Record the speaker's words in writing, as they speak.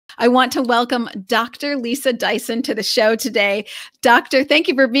I want to welcome Dr. Lisa Dyson to the show today. Doctor, thank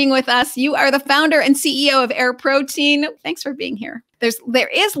you for being with us. You are the founder and CEO of Air Protein. Thanks for being here. There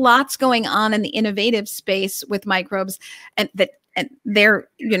is lots going on in the innovative space with microbes, and they're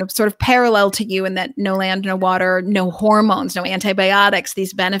sort of parallel to you in that no land, no water, no hormones, no antibiotics,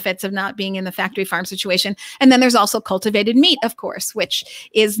 these benefits of not being in the factory farm situation. And then there's also cultivated meat, of course, which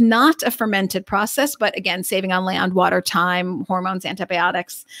is not a fermented process, but again, saving on land, water, time, hormones,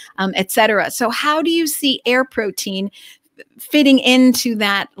 antibiotics, et cetera. So how do you see Air Protein fitting into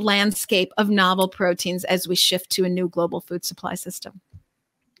that landscape of novel proteins as we shift to a new global food supply system?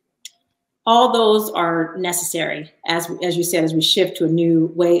 All those are necessary, as you said, as we shift to a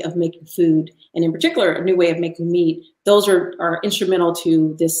new way of making food, and in particular, a new way of making meat. Those are instrumental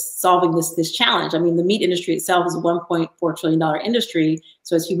to solving this challenge. I mean, the meat industry itself is a $1.4 trillion industry,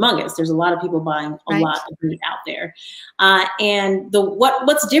 so it's humongous. There's a lot of people buying a lot of meat out there. And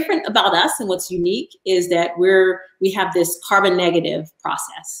what's different about us and what's unique is that we have this carbon negative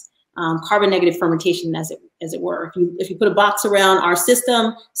process. Carbon negative fermentation, as it were. If you put a box around our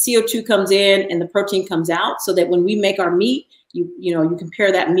system, CO2 comes in and the protein comes out, so that when we make our meat, you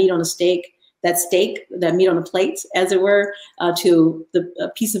compare that meat on a steak, that meat on a plate, as it were, to a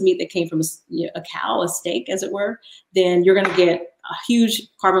piece of meat that came from a cow, a steak, as it were, then you're going to get a huge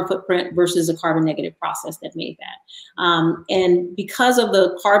carbon footprint versus a carbon negative process that made that. And because of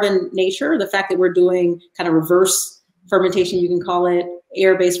the carbon nature, the fact that we're doing kind of reverse fermentation, you can call it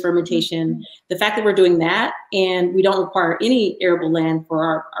air-based fermentation. The fact that we're doing that and we don't require any arable land for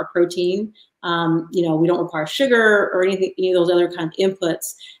our protein, we don't require sugar or any of those other kind of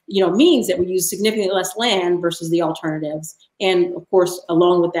inputs, means that we use significantly less land versus the alternatives. And of course,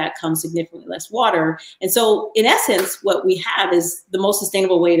 along with that comes significantly less water. And so in essence, what we have is the most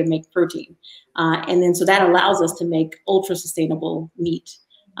sustainable way to make protein. So that allows us to make ultra sustainable meat.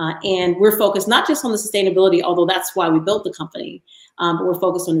 And we're focused not just on the sustainability, although that's why we built the company, but we're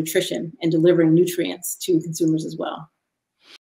focused on nutrition and delivering nutrients to consumers as well.